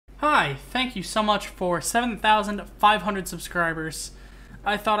Hi, thank you so much for 7,500 subscribers.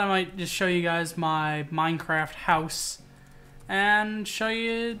 I thought I might just show you guys my Minecraft house and show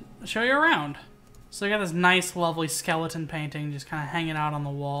you around. So I got this nice, lovely skeleton painting just kind of hanging out on the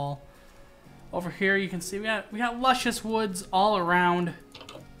wall. Over here you can see we got luscious woods all around.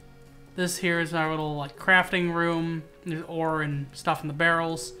 This here is our little like crafting room. There's ore and stuff in the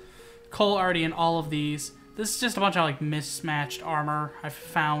barrels. Coal already in all of these. This is just a bunch of like mismatched armor I've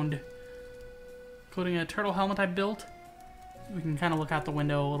found, including a turtle helmet I built. We can kind of look out the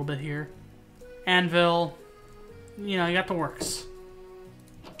window a little bit here. Anvil, you know, you got the works.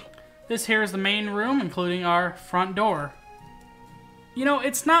 This here is the main room, including our front door. You know,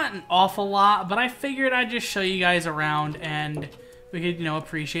 it's not an awful lot, but I figured I'd just show you guys around and we could, you know,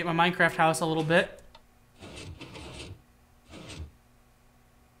 appreciate my Minecraft house a little bit.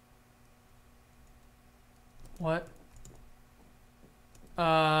 What?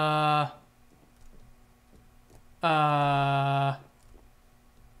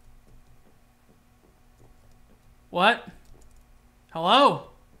 What? Hello?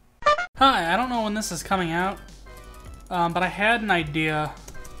 Hi, I don't know when this is coming out, but I had an idea.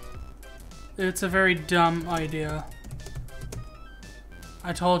 It's a very dumb idea.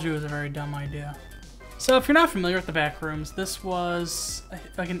 I told you it was a very dumb idea. So if you're not familiar with the Backrooms, this was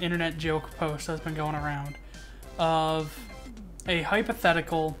like an internet joke post that's been going around of a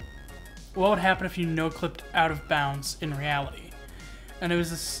hypothetical what would happen if you no-clipped out of bounds in reality. And it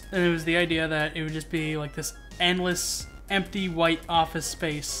was the idea that it would just be like this endless empty white office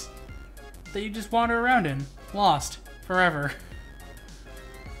space that you just wander around in, lost forever.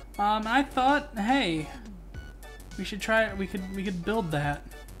 I thought, hey, we should try. We could build that.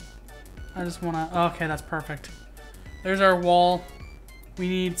 I just wanna. Okay, that's perfect. There's our wall. We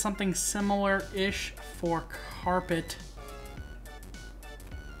need something similar-ish for carpet.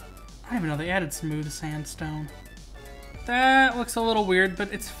 I don't even know they added smooth sandstone. That looks a little weird,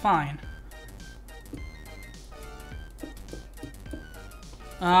 but it's fine.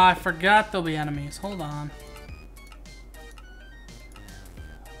 I forgot there'll be enemies. Hold on.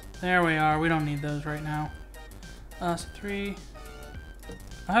 There we are. We don't need those right now. So 3.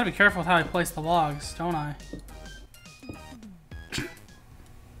 I have to be careful with how I place the logs, don't I?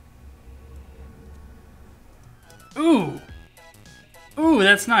 Ooh! Ooh,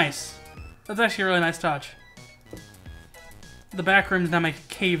 that's nice. That's actually a really nice touch. The Backrooms now make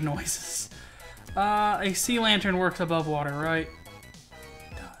cave noises. A sea lantern works above water, right?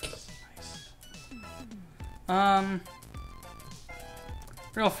 It does. Nice.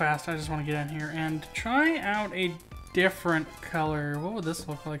 Real fast, I just want to get in here and try out a different color. What would this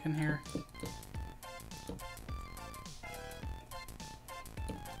look like in here?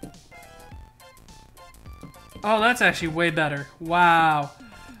 Oh, that's actually way better. Wow.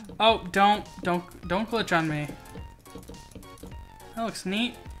 Oh, don't glitch on me. That looks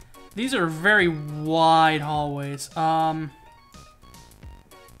neat. These are very wide hallways. And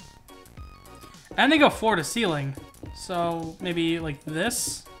they go floor to ceiling. So maybe like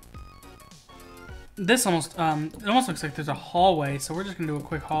this. This almost it almost looks like there's a hallway, so we're just gonna do a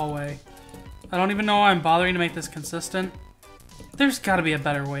quick hallway. I don't even know why I'm bothering to make this consistent. There's gotta be a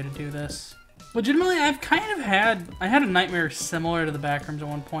better way to do this. Legitimately, I had a nightmare similar to the Backrooms at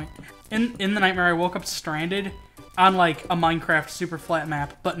one point. In the nightmare, I woke up stranded on like a Minecraft super flat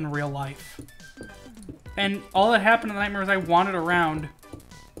map, but in real life. And all that happened in the nightmare was I wandered around,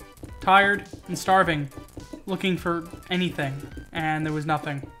 tired and starving, looking for anything, and there was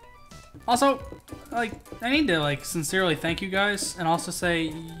nothing. Also, like, I need to like sincerely thank you guys, and also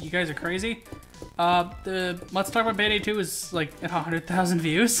say you guys are crazy. The Let's Talk About Payday 2 is like at 100,000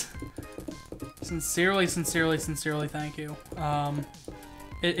 views. Sincerely thank you.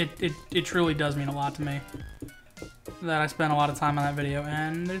 It truly does mean a lot to me that I spent a lot of time on that video,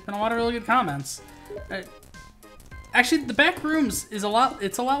 and there's been a lot of really good comments. Actually, the Backrooms is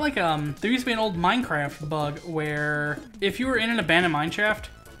it's a lot like there used to be an old Minecraft bug where if you were in an abandoned mineshaft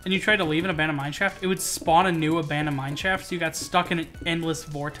and you tried to leave an abandoned mineshaft, it would spawn a new abandoned mineshaft, so you got stuck in an endless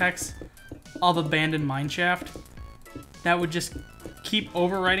vortex of abandoned mineshaft that would just keep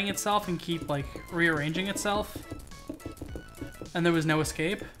overwriting itself and keep like rearranging itself, and there was no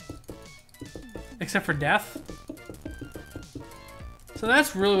escape except for death. So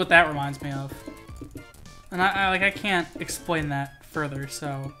that's really what that reminds me of, and I can't explain that further,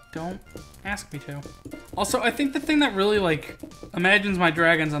 so don't ask me to. Also, I think the thing that really like imagines my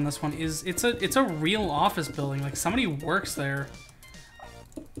dragons on this one is it's a real office building. Like somebody works there.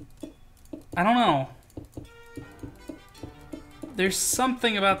 I don't know. There's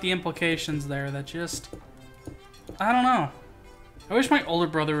something about the implications there that just, I don't know. I wish my older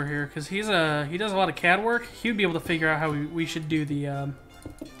brother were here, because he does a lot of CAD work. He would be able to figure out how we should do the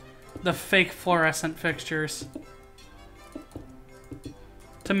fake fluorescent fixtures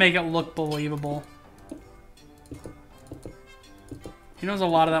to make it look believable. He knows a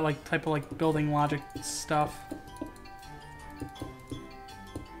lot of that type of building logic stuff.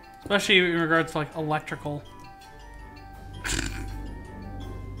 Especially in regards to electrical.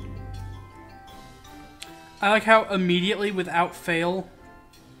 I like how immediately, without fail,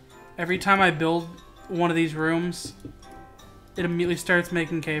 every time I build one of these rooms, it immediately starts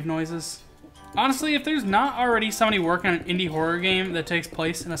making cave noises. Honestly, if there's not already somebody working on an indie horror game that takes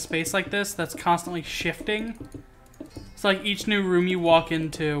place in a space like this that's constantly shifting, it's like each new room you walk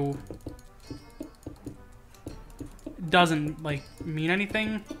into doesn't mean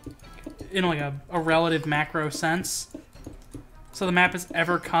anything in a relative macro sense. So the map is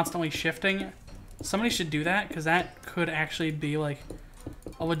ever constantly shifting. Somebody should do that, because that could actually be a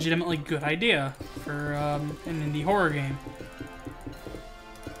legitimately good idea for an indie horror game.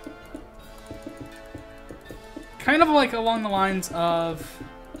 Kind of along the lines of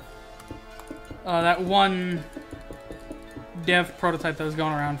that one dev prototype that was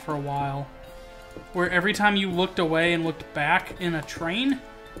going around for a while, where every time you looked away and looked back in a train,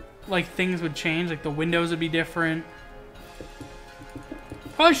 things would change, the windows would be different.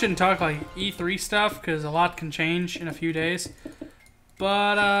 Probably shouldn't talk E3 stuff, because a lot can change in a few days.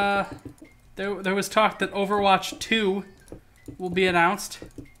 But there was talk that Overwatch 2 will be announced,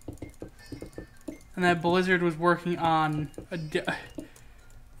 and that Blizzard was working on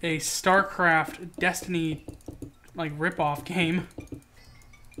a StarCraft Destiny rip-off game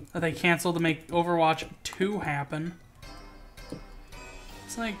that they canceled to make Overwatch 2 happen.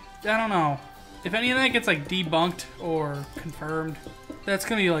 It's I don't know. If any of that gets debunked or confirmed, that's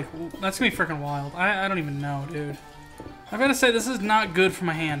gonna be freaking wild. I don't even know, dude. I've gotta say, this is not good for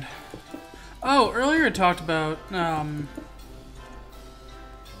my hand. Oh, earlier I talked about a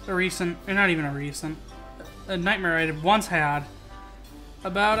recent, or not even a recent, a nightmare I had once had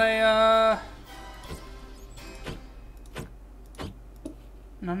about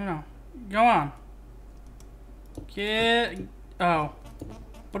No. Go on. Oh.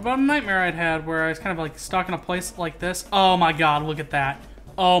 What about a nightmare I'd had where I was kind of stuck in a place like this? Oh my god, look at that.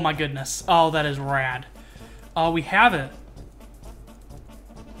 Oh my goodness. Oh, that is rad. Oh, we have it.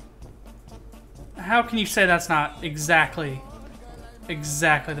 How can you say that's not exactly the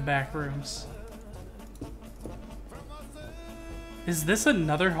Backrooms? Is this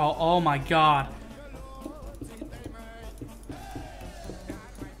another hall? Oh my god.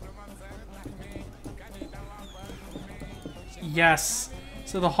 Yes.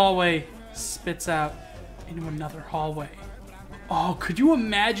 So the hallway spits out into another hallway. Oh, could you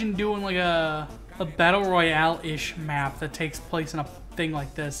imagine doing a Battle Royale-ish map that takes place in a thing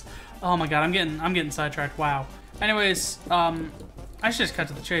like this? Oh my god, I'm getting sidetracked. Wow. Anyways, I should just cut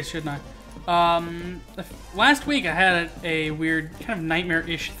to the chase, shouldn't I? Last week I had a weird kind of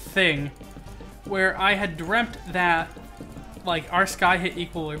nightmare-ish thing where I had dreamt that our sky hit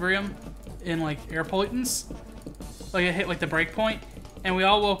equilibrium in air pollutants. It hit the break point. And we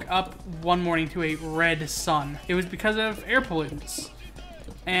all woke up one morning to a red sun. It was because of air pollutants.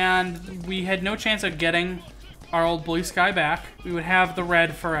 And we had no chance of getting our old blue sky back. We would have the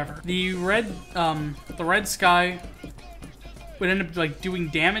red forever. The red sky would end up doing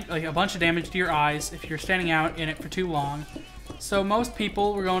damage, a bunch of damage to your eyes if you're standing out in it for too long. So most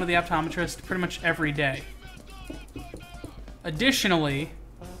people were going to the optometrist pretty much every day. Additionally,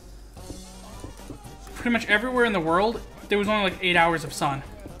 pretty much everywhere in the world, there was only 8 hours of sun.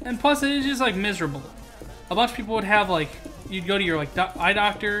 And plus, it is just miserable. A bunch of people would have you'd go to your eye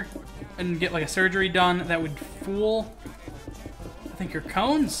doctor and get a surgery done that would fool, I think, your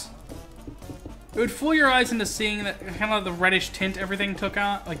cones? It would fool your eyes into seeing that kind of the reddish tint everything took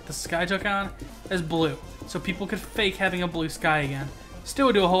on, the sky took on, as blue. So people could fake having a blue sky again. Still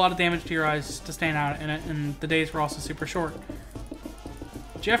would do a whole lot of damage to your eyes to staying out in it, and the days were also super short.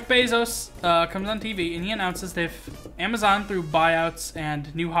 Jeff Bezos comes on TV and he announces that if Amazon, through buyouts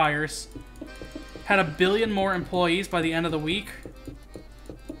and new hires, had 1 billion more employees by the end of the week,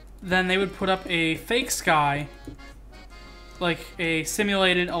 then they would put up a fake sky, a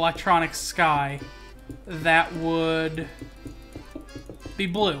simulated electronic sky, that would be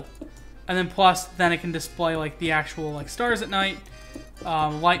blue. And then plus, then it can display the actual stars at night.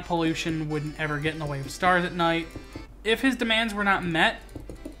 Light pollution wouldn't ever get in the way of stars at night. If his demands were not met,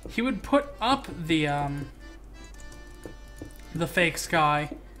 he would put up the fake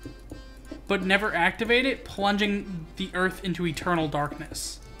sky, but never activate it, plunging the Earth into eternal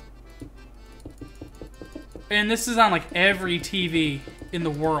darkness. And this is on like every TV in the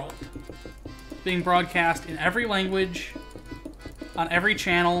world. Being broadcast in every language, on every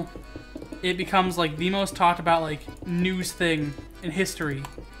channel. It becomes like the most talked about like news thing in history.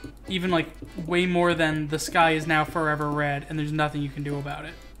 Even like way more than the sky is now forever red and there's nothing you can do about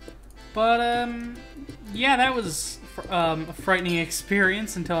it. But yeah, that was a frightening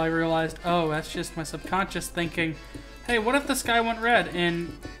experience until I realized, oh, that's just my subconscious thinking, hey, what if the sky went red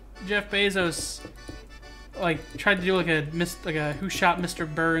and Jeff Bezos like tried to do like a Who Shot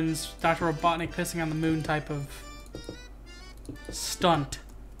Mr. Burns, Dr. Robotnik pissing on the moon type of stunt.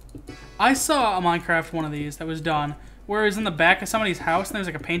 I saw a Minecraft one of these that was done where it was in the back of somebody's house and there was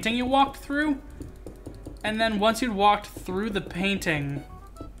like a painting you walked through, and then once you'd walked through the painting,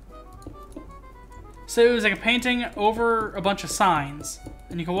 so it was like a painting over a bunch of signs,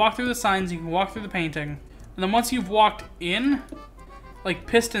 and you can walk through the signs, you can walk through the painting, and then once you've walked in, like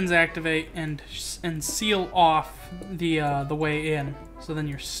pistons activate and seal off the way in, so then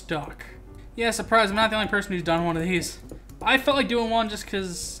you're stuck. Yeah, surprise, I'm not the only person who's done one of these. I felt like doing one just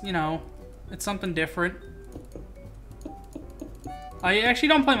because, you know, it's something different. I actually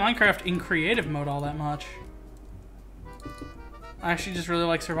don't play Minecraft in creative mode all that much. I actually just really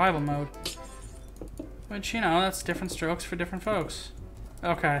like survival mode. Which, you know, that's different strokes for different folks.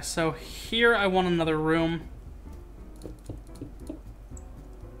 Okay, so here I want another room.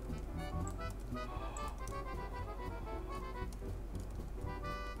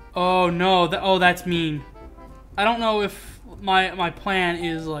 Oh no, that's mean. I don't know if my plan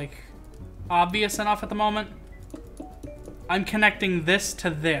is like obvious enough at the moment. I'm connecting this to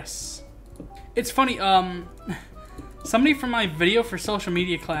this. It's funny, somebody from my video for social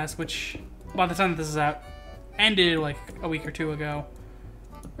media class, which by the time that this is out, ended like a week or two ago,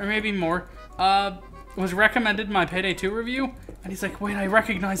 or maybe more, was recommended my Payday 2 review, and he's like, wait, I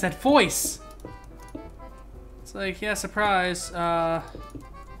recognize that voice! It's like, yeah, surprise, some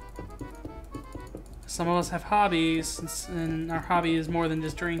of us have hobbies, and our hobby is more than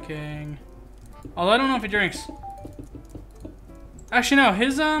just drinking. Although I don't know if he drinks. Actually, no,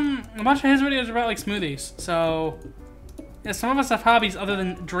 his, a bunch of his videos are about, like, smoothies. So, yeah, some of us have hobbies other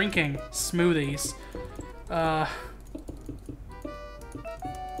than drinking smoothies. Mine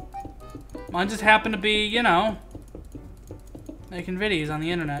just happened to be, you know, making videos on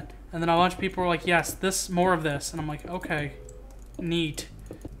the internet. And then a bunch of people were like, yes, more of this. And I'm like, okay, neat.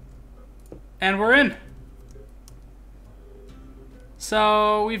 And we're in.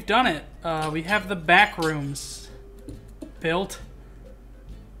 So, we've done it. We have the Backrooms built.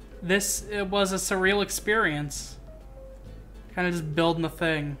 It was a surreal experience. Kind of just building the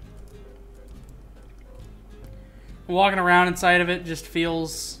thing. Walking around inside of it just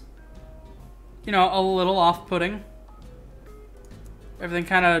feels, you know, a little off-putting. Everything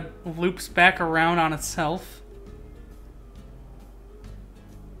kind of loops back around on itself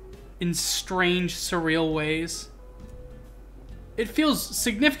in strange, surreal ways. It feels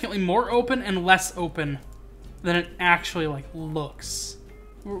significantly more open and less open than it actually, like, looks.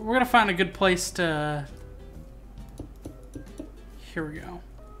 We're gonna find a good place to... Here we go.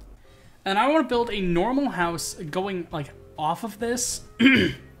 And I want to build a normal house going, like, off of this,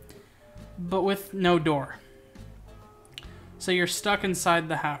 but with no door. So you're stuck inside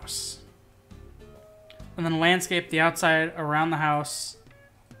the house. And then landscape the outside around the house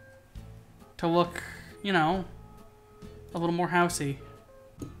to look, you know, a little more housey.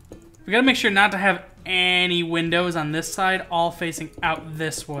 We gotta make sure not to have any windows on this side, all facing out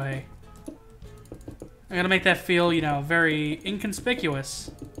this way. I gotta make that feel, you know, very inconspicuous.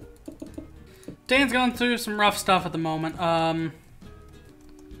 Dan's going through some rough stuff at the moment.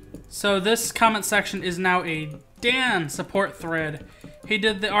 So this comment section is now a Dan support thread. He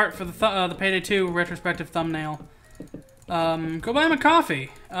did the art for the Payday 2 retrospective thumbnail. Go buy him a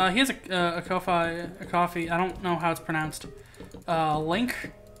coffee. He has a coffee. I don't know how it's pronounced.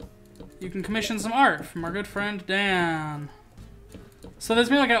 Link. You can commission some art from our good friend Dan. So there's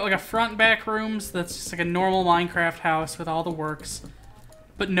maybe like a front back rooms that's just like a normal Minecraft house with all the works,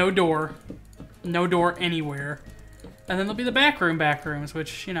 but no door anywhere. And then there'll be the backrooms,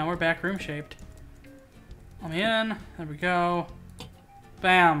 which, you know, are backroom shaped. I'm in. There we go.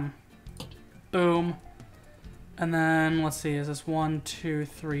 Bam. Boom. And then, let's see, is this 1, 2,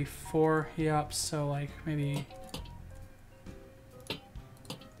 3, 4? Yep, so like maybe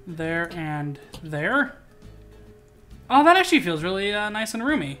there and there. Oh, that actually feels really nice and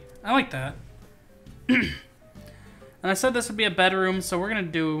roomy. I like that. And I said this would be a bedroom, so we're gonna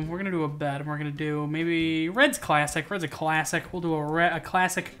do a bed. We're gonna do maybe Red's classic. Red's a classic. We'll do a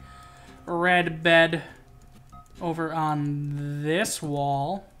classic red bed over on this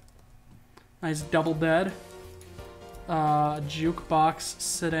wall. Nice double bed. A jukebox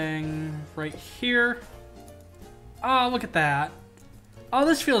sitting right here. Oh, look at that. Oh,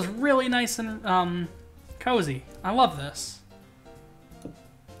 this feels really nice and cozy. I love this.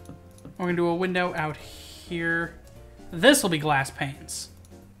 We're gonna do a window out here. This will be glass panes.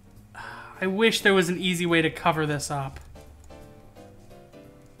 I wish there was an easy way to cover this up.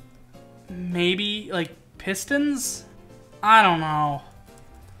 Maybe like pistons? I don't know.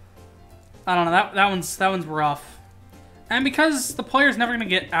 I don't know. That one's rough. And because the player's never gonna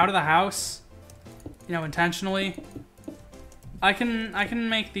get out of the house, you know, intentionally, I can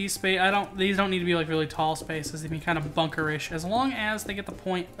make these these don't need to be like really tall spaces. They can be kind of bunkerish as long as they get the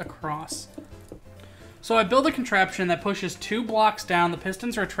point across. So I build a contraption that pushes 2 blocks down, the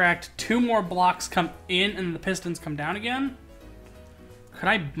pistons retract, 2 more blocks come in, and the pistons come down again. Could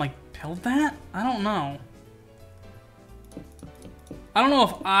I like build that? I don't know. I don't know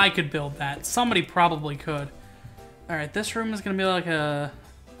if I could build that. Somebody probably could. Alright, this room is gonna be like a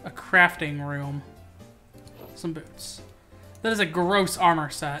crafting room. Some boots. That is a gross armor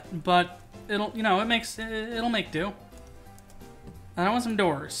set, but it'll, you know, it'll make do. And I want some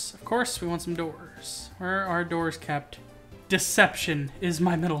doors. Of course, we want some doors. Where are doors kept? Deception is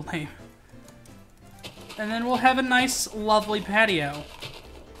my middle name. And then we'll have a nice, lovely patio.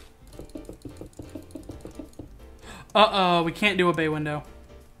 Uh-oh, we can't do a bay window.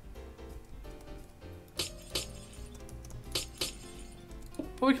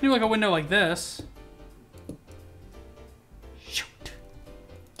 But we can do like a window like this. Shoot.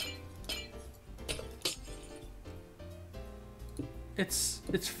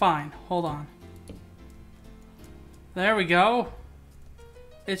 It's fine. Hold on. There we go.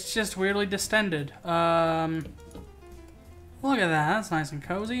 It's just weirdly distended. Look at that. That's nice and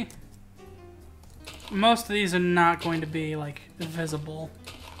cozy. Most of these are not going to be, like, visible.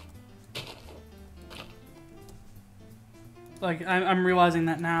 Like, I'm realizing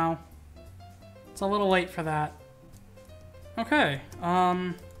that now. It's a little late for that. Okay,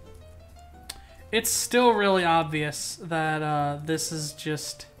 it's still really obvious that, this is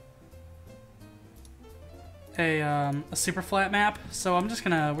just a super flat map, so we're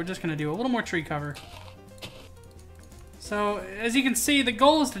just gonna do a little more tree cover. So, as you can see, the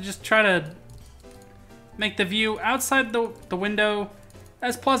goal is to just try to make the view outside the window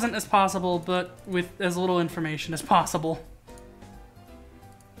as pleasant as possible, but with as little information as possible.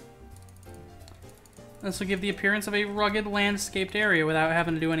 This will give the appearance of a rugged, landscaped area without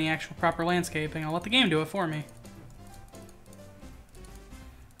having to do any actual proper landscaping. I'll let the game do it for me.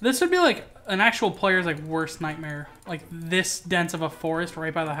 This would be like an actual player's like worst nightmare. Like this dense of a forest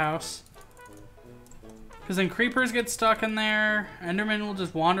right by the house. Because then creepers get stuck in there. Enderman will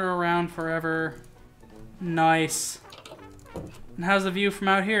just wander around forever. Nice. And how's the view from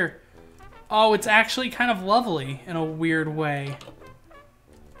out here? Oh, it's actually kind of lovely in a weird way.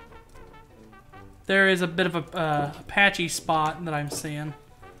 There is a bit of a patchy spot that I'm seeing.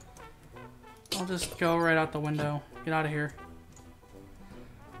 I'll just go right out the window. Get out of here.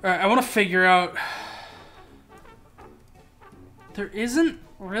 Alright, I want to figure out... There isn't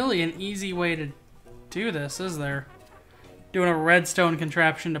really an easy way to do this, is there? Doing a redstone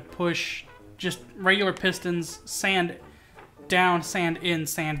contraption to push just regular pistons, sand down, sand in,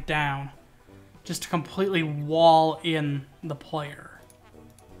 sand down. Just to completely wall in the player.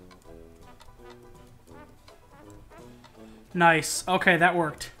 Nice. Okay, that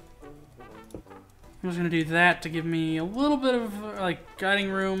worked. I'm just gonna do that to give me a little bit of, like, guiding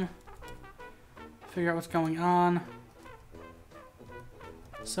room. Figure out what's going on.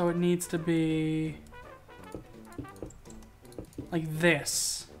 So it needs to be... like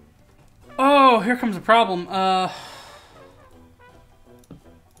this. Oh, here comes a problem. I've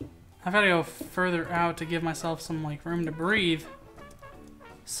gotta go further out to give myself some, like, room to breathe.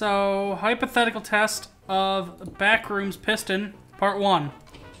 So, hypothetical test of Backrooms piston, part 1.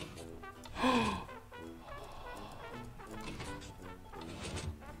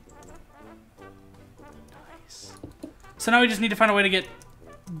 Nice. So now we just need to find a way to get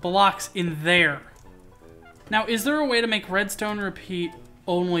blocks in there. Now, is there a way to make redstone repeat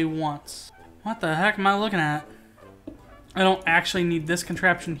only once? What the heck am I looking at? I don't actually need this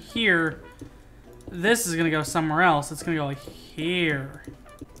contraption here. This is gonna go somewhere else. It's gonna go like here.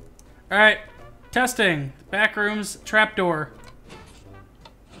 Alright, testing. Backrooms, trapdoor.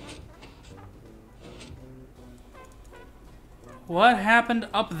 What happened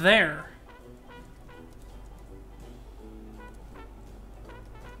up there?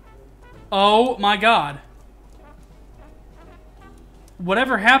 Oh my god.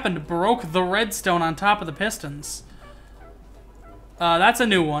 Whatever happened broke the redstone on top of the pistons. That's a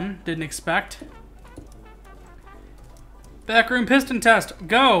new one. Didn't expect. Backroom piston test.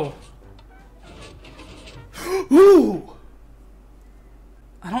 Go. Ooh.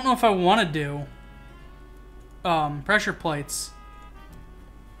 I don't know if I want to do pressure plates.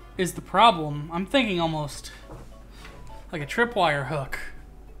 Is the problem. I'm thinking almost like a tripwire hook.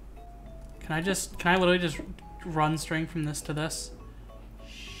 Can I literally just run string from this to this?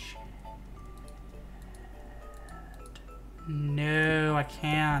 No, I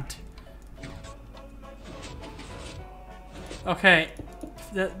can't. Okay,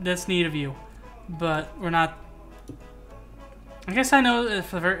 that's neat of you, but we're not. I guess I know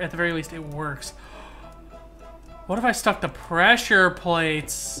if at the very least it works. What if I stuck the pressure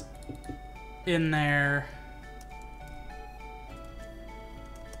plates in there?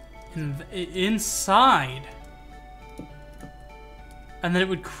 Inside. And then it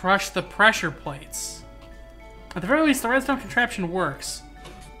would crush the pressure plates. At the very least, the redstone contraption works.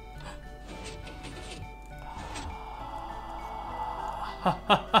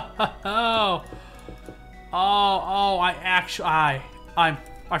 Oh, I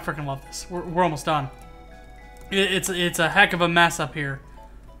freaking love this. We're almost done. It's a heck of a mess up here,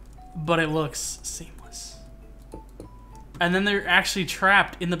 but it looks seamless. And then they're actually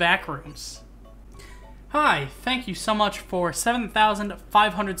trapped in the back rooms. Hi, thank you so much for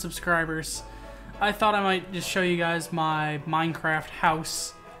 7,500 subscribers. I thought I might just show you guys my Minecraft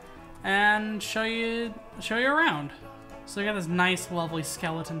house and show you around. So I got this nice, lovely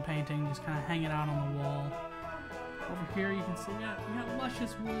skeleton painting just kind of hanging out on the wall. Over here you can see we got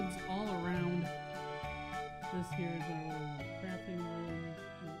luscious woods all around. This here is our little crafting